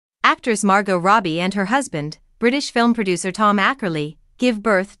Actress Margot Robbie and her husband, British film producer Tom Ackerley, give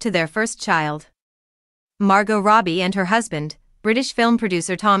birth to their first child. Margot Robbie and her husband, British film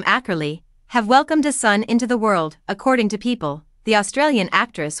producer Tom Ackerley, have welcomed a son into the world. According to People, the Australian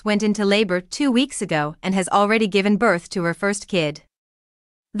actress went into labour 2 weeks ago and has already given birth to her first kid.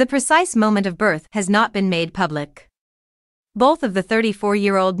 The precise moment of birth has not been made public. Both of the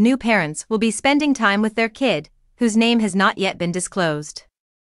 34-year-old new parents will be spending time with their kid, whose name has not yet been disclosed.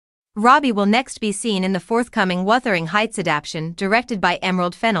 Robbie will next be seen in the forthcoming Wuthering Heights adaptation directed by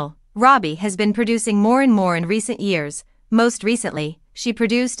Emerald Fennell. Robbie has been producing more and more in recent years. Most recently, she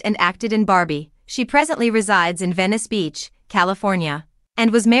produced and acted in Barbie. She presently resides in Venice Beach, California,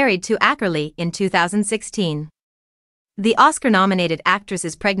 and was married to Ackerley in 2016. The Oscar-nominated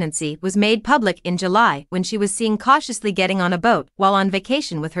actress's pregnancy was made public in July when she was seen cautiously getting on a boat while on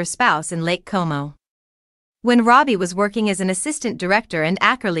vacation with her spouse in Lake Como. When Robbie was working as an assistant director and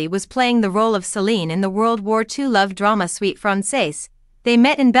Ackerley was playing the role of Celine in the World War II love drama Suite Française, they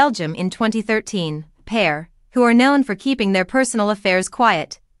met in Belgium in 2013. The pair, who are known for keeping their personal affairs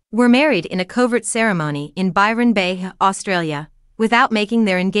quiet, were married in a covert ceremony in Byron Bay, Australia, without making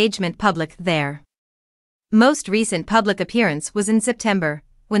their engagement public there. Most recent public appearance was in September,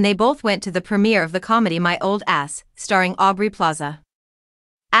 when they both went to the premiere of the comedy My Old Ass, starring Aubrey Plaza.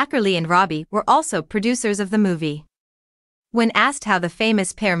 Ackerley and Robbie were also producers of the movie. When asked how the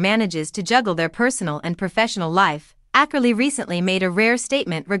famous pair manages to juggle their personal and professional life, Ackerley recently made a rare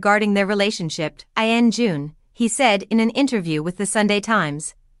statement regarding their relationship. In June, he said in an interview with the Sunday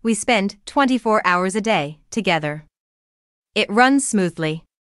Times, "We spend 24 hours a day together. It runs smoothly.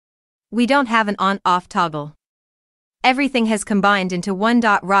 We don't have an on-off toggle. Everything has combined into one."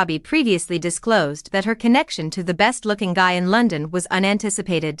 Robbie previously disclosed that her connection to the best-looking guy in London was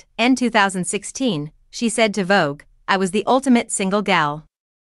unanticipated. In 2016, she said to Vogue, "I was the ultimate single gal.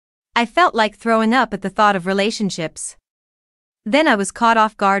 I felt like throwing up at the thought of relationships. Then I was caught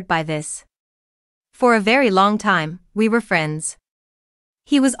off guard by this. For a very long time, we were friends.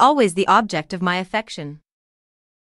 He was always the object of my affection."